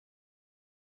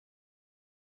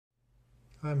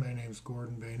Hi, my name is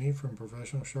Gordon Bainey from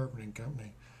Professional Sharpening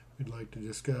Company. We'd like to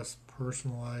discuss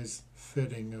personalized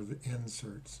fitting of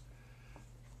inserts.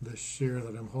 This shear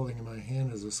that I'm holding in my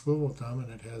hand is a swivel thumb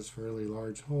and it has fairly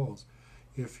large holes.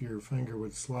 If your finger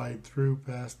would slide through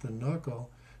past the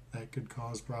knuckle, that could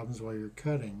cause problems while you're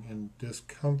cutting and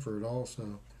discomfort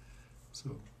also.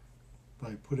 So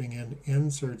by putting in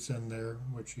inserts in there,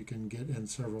 which you can get in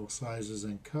several sizes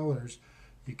and colors,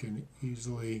 you can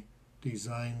easily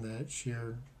design that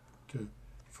shear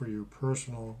for your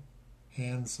personal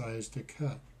hand size to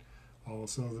cut.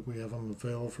 Also, that we have them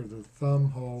available for the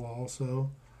thumb hole also,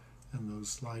 and those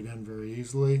slide in very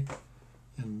easily,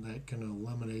 and that can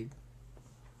eliminate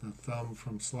the thumb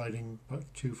from sliding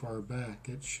too far back.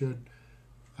 It should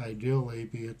ideally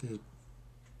be at the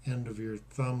end of your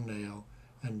thumbnail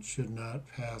and should not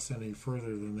pass any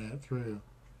further than that through.